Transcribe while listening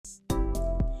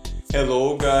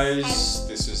Hello guys,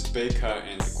 this is Beka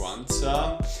and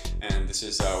Gvantsa, and this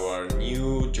is our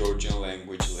new Georgian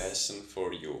language lesson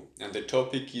for you. And the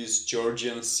topic is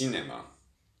Georgian Cinema.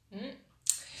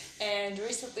 And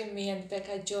recently me and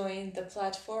Beka joined the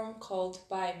platform called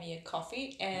Buy Me a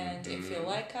Coffee, and if you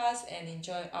like us and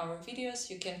enjoy our videos,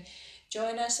 you can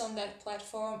join us on that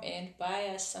platform and buy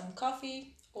us some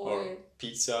coffee or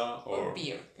pizza or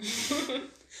beer.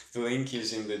 The link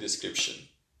is in the description.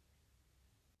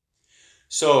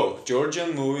 So,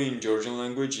 Georgian movie in Georgian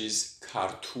language is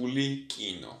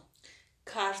qartuliena.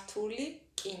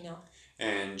 Kartuliena.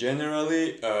 And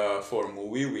generally, for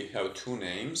movie, we have two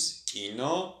names,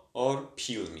 kino or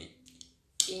filmi.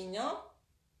 Kino,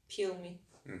 filmi.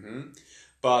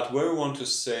 But when we want to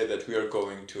say that we are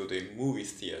going to the movie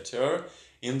theater,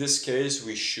 in this case,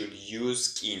 we should use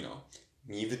kino.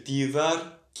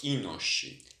 Mivdivar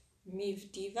kinoshi.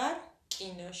 Mivdivar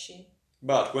kinoshi.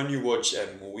 But when you watch a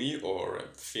movie or a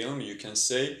film, you can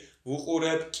say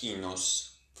vuqureb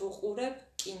kinos. Vuqureb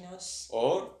kinos.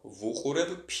 Or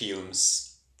vuqureb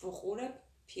films. Vuqureb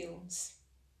films.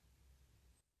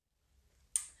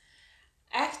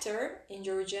 Actor in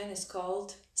Georgian is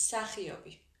called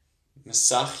msakhiyobi.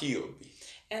 Msakhiyobi.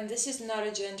 And this is not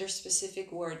a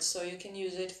gender-specific word, so you can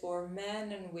use it for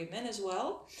men and women as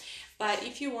well. But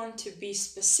if you want to be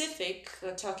specific,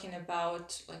 talking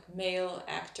about like male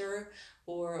actor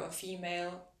or a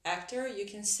female actor, you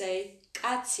can say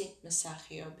katsi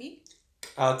msakhiyobi.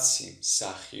 Katsi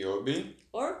msakhiyobi.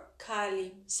 Or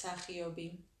kali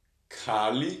msakhiyobi.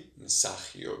 Kali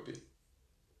msakhiyobi.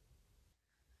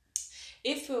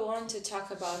 If we want to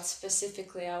talk about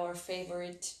specifically our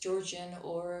favorite Georgian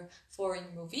or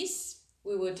foreign movies,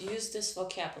 we would use this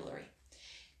vocabulary.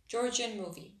 Georgian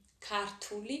movie,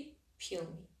 kartuli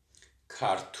filmi.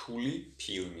 Kartuli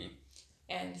filmi.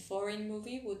 And foreign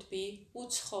movie would be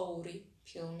utsxouri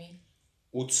filmi.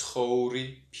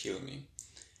 Utsxouri filmi.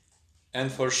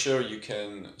 And for sure you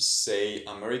can say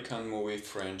American movie,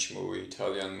 French movie,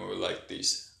 Italian movie like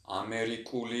this.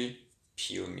 Amerikuli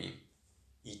filmi.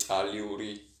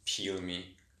 Italiuri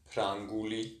filmi,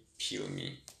 franguli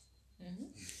filmi.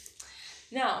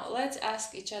 Now, let's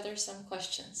ask each other some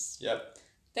questions. Yep.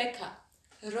 Beka,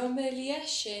 romelia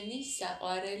sheni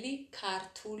saqqareli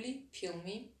kartuli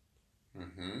filmi?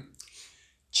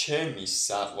 Chemi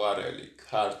saqqareli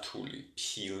kartuli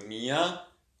filmia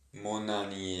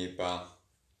monanieba.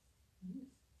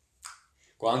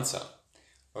 Gvantsa,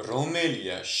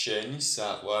 romelia sheni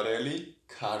saqqareli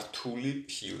kartuli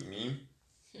filmi?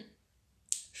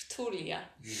 Rtulia.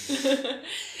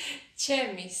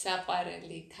 Chemi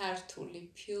saqqareli kartuli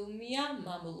filmia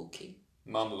mamluki.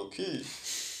 Mamluki?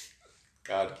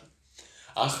 Kargi.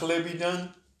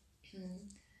 Ahlebidan?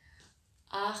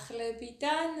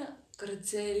 Ahlebidan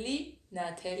grzeli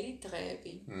nateli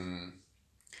დღეები.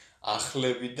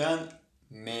 Ahlebidan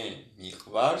me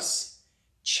miqvars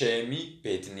chemi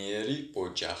bednieri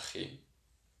ojaxi.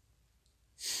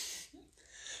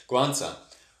 Gvantsa,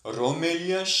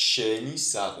 romelia sheni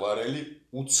saqqareli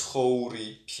utsxouri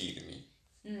filmi?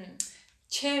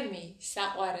 Chemi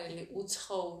saqqareli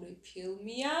utsxouri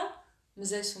filmia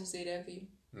mzesumzirები.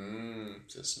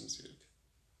 Mzesumzirები.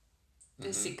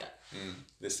 Beka.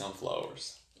 The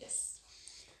sunflowers. Yes.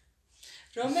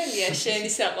 Romelia sheni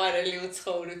saqqareli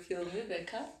utsxouri filmi,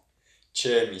 Beka?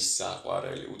 Chemi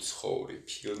saqqareli utsxouri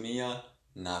filmia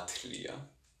natlia.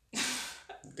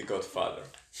 The Godfather.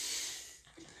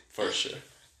 For sure.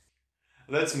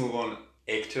 Let's move on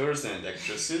actors and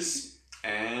actresses.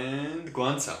 And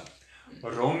Gvantsa.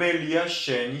 Romelia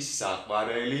sheni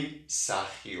saqqareli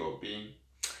მსახიობი?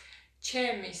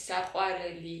 Chemi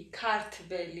saqqareli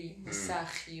kartveli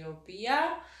მსახიობია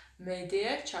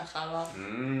medea chakhala.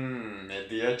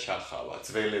 Medea chakhala.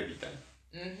 ძველებიდან.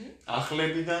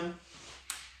 Ahlebidan?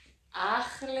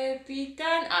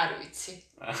 Ahlebidan არ ვიცი.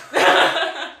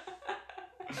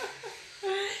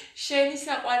 Sheni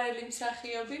saqqareli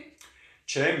მსახიობი?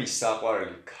 ჩემი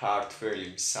საყვარელი ქართველი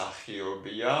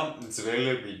მსახიობია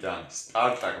ძველებიდან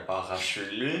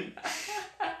ბაღაშვილი.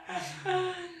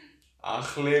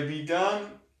 ახლებიდან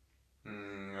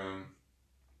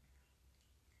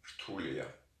რთულია.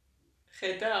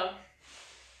 ხედავ?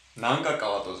 ნანკა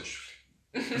კალატოზიშვილი.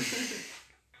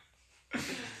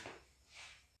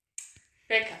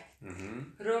 Beka.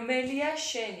 რომელია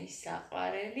შენი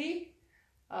საყვარელი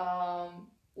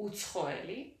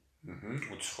უცხოელი?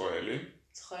 უცხოელი.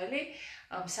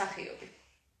 მსახიობი.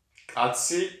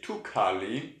 კაცი თუ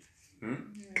ქალი?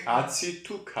 კაცი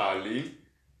თუ ქალი?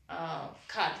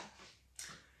 ქალი.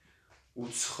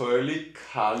 უცხოელი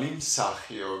ქალი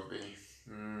მსახიობი.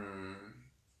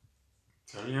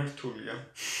 ძალიან რთულია.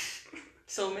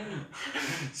 So many.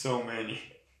 So many.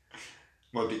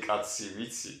 მოდი კაცი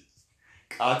ვიცი.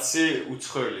 კაცი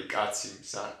უცხოელი კაცი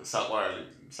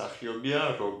საყვარელი მსახიობია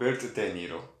რობერტ დე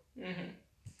ნირო.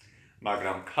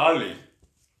 მაგრამ ქალი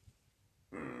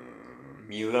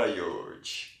მილა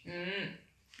იოვოვიჩი.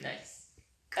 Nice.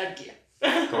 კარგია.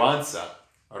 გვანცა,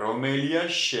 რომელია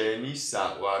შენი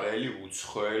საყვარელი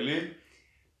უცხოელი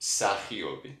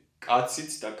მსახიობი?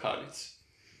 კაციც და ქალიც.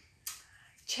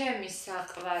 ჩემი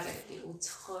საყვარელი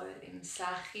უცხოელი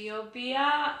მსახიობია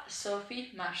სოფი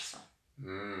მარსო.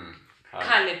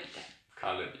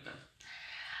 ქალებიდან.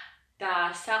 და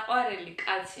საყვარელი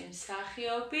კაცი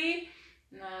მსახიობი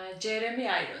ჯერემი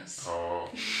აირონს. Oh.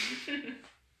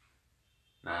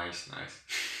 Nice.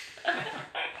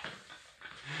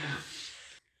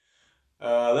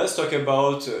 Let's talk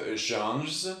about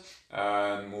genres,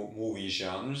 movie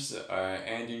genres,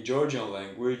 and in Georgian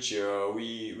language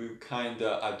we kind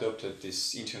of adopted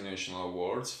these international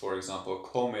words. For example,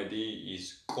 comedy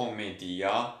is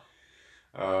komedia,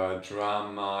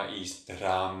 drama is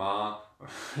drama,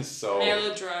 so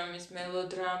melodrama is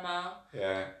melodrama,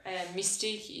 yeah, and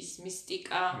mystic is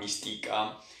mystica.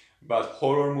 But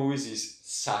horror movies is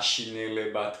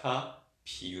sashinelebata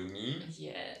filmi.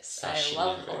 Yes, I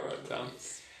love horror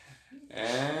movies.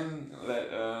 And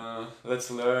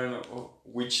let's learn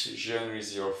which genre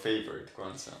is your favorite,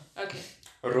 Gvantsa. Okay.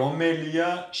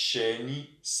 Romelia sheni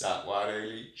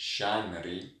saყვარელი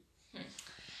ჟანრი?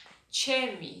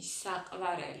 ჩემი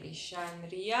საყვარელი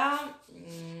ჟანრია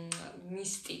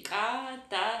მისტიკა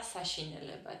და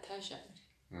საშინელებათა ჟანრი.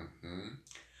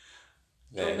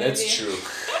 That's true.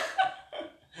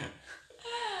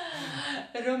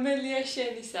 რომელია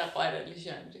შენი საყვარელი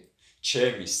ჟანრი?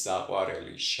 ჩემი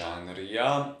საყვარელი ჟანრია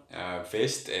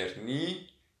ვესტერნი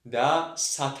და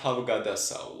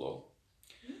სათავგადასავლო.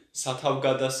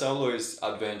 სათავგადასავლო is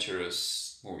adventurous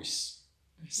movies.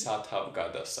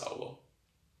 სათავგადასავლო.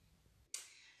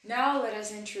 Now let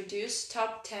us introduce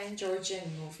top 10 Georgian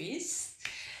movies.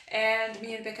 And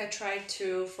me and Beka tried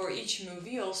to, for each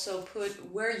movie, also put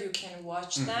where you can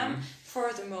watch them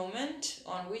for the moment,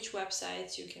 on which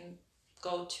websites you can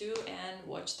go to and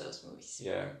watch those movies.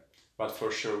 Yeah, but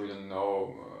for sure we don't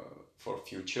know for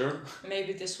future.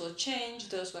 Maybe this will change,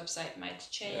 those websites might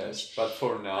change. Yes, but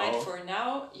for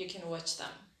now you can watch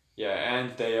them. Yeah,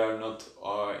 and they are not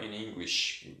in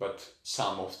English, but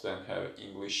some of them have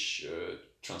English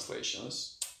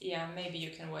translations. Yeah, maybe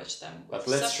you can watch them with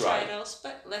subtitles,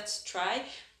 but let's try.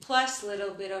 Plus a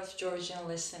little bit of Georgian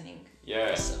listening.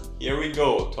 Yeah, here we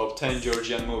go, top 10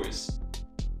 Georgian movies.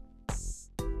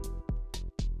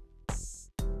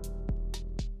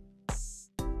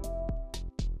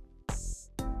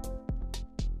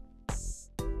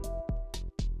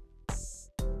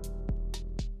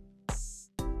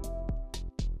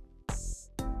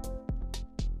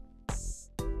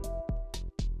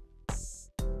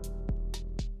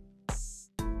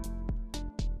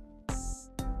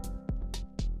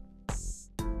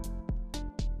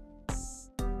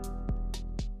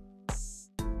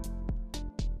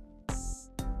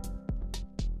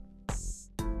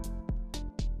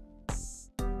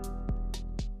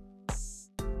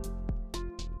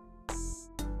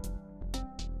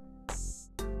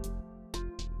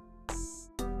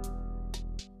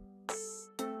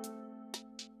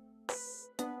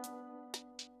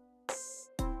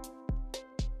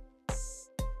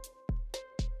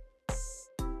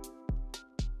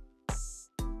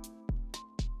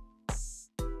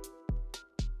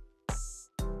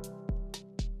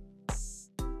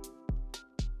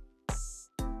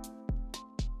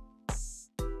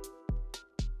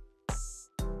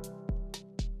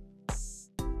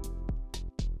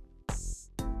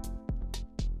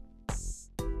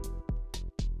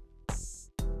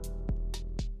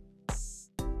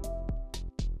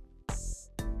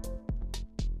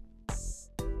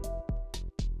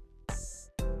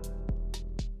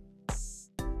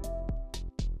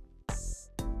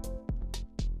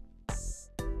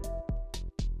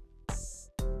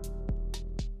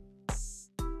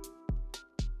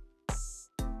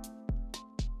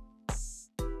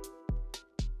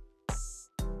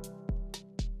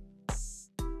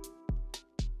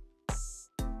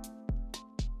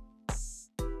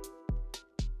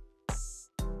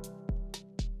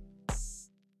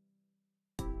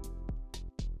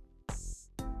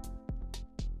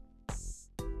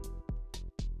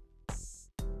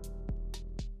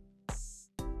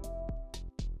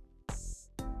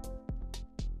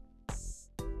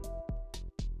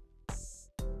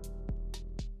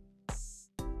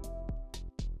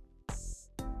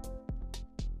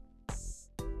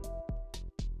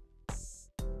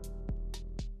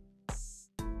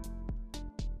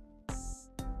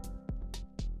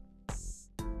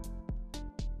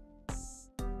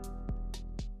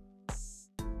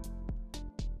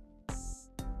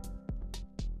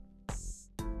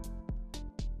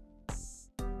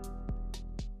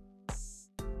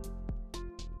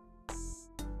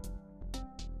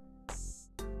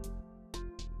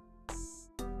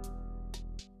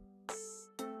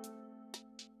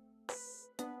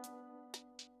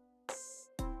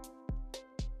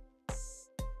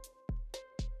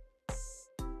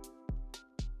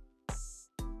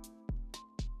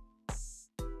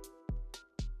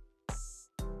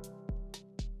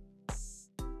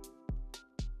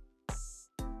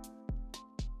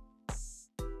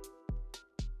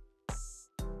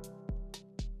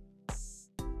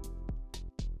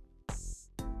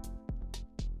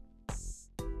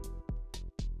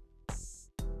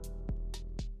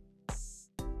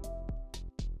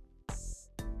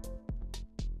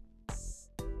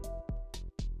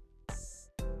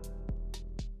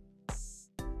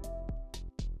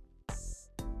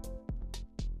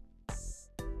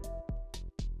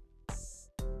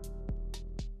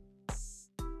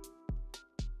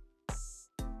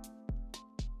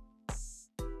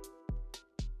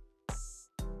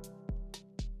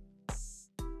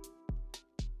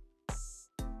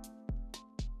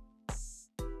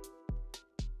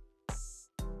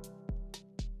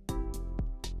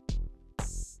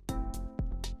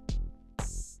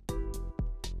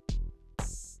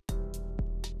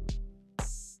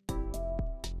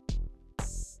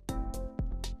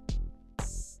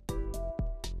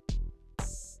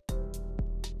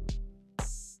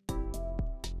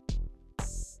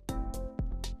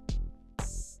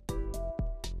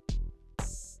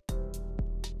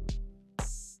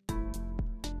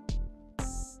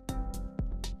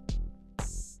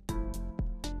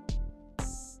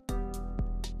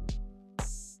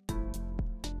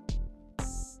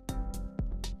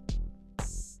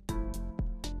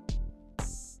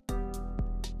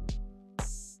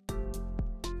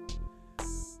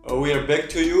 We are back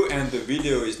to you, and the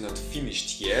video is not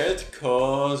finished yet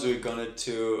because we're going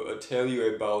to tell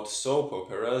you about soap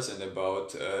operas and about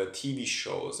TV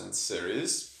shows and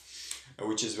series,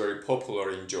 which is very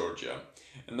popular in Georgia.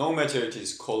 No matter it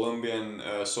is Colombian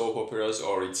soap operas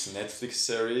or it's Netflix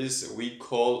series, we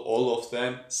call all of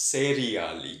them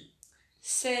seriali.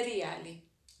 Seriali.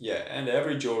 Yeah, and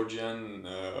every Georgian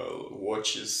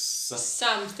watches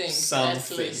something.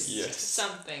 At least. Yes.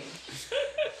 Something.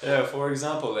 Yeah, for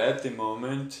example, at the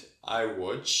moment I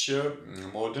watch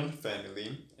Modern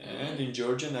Family, and in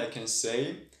Georgian I can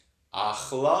say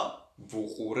ახლა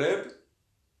ვუყურებ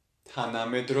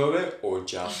თანამედროვე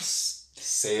ოჯახს.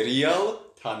 Serial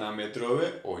თანამედროვე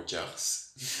ოჯახს.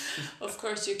 Of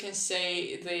course, you can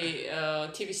say the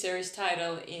TV series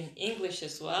title in English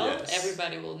as well. Yes.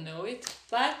 Everybody will know it,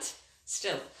 but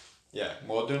still. Yeah,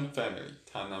 Modern Family,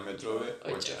 თანამედროვე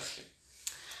ოჯახი.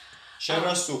 შენ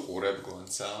რას უყურებ,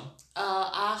 Gvantsa?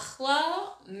 ახლა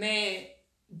მე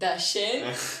და შენ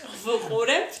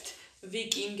ვუყურებთ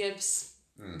ვიკინგებს,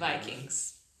 Vikings.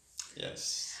 Yes.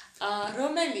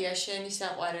 რომელია შენი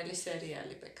საყვარელი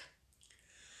სერიალი, Beka?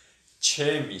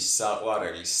 ჩემი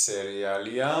საყვარელი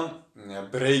სერიალია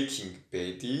Breaking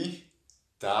Bad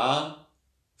და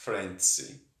Friends.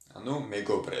 ანუ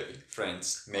მეგობრები,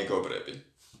 Friends, მეგობრები.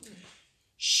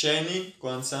 შენი,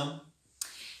 Gvantsa?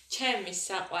 ჩემი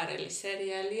საყვარელი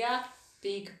სერიალია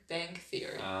Big Bang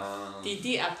Theory.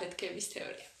 დიდი აფეთქების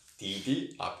თეორია. დიდი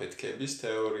აფეთქების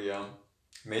თეორია.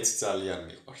 მეც ძალიან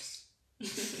მიყვარს.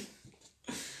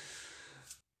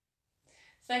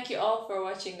 Thank you all for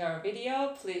watching our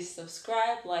video. Please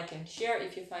subscribe, like and share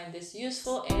if you find this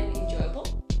useful and enjoyable.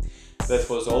 That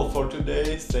was all for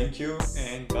today. Thank you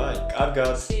and bye.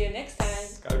 Kargad. See you next time.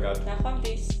 Kargad.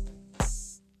 Nakhvamdis.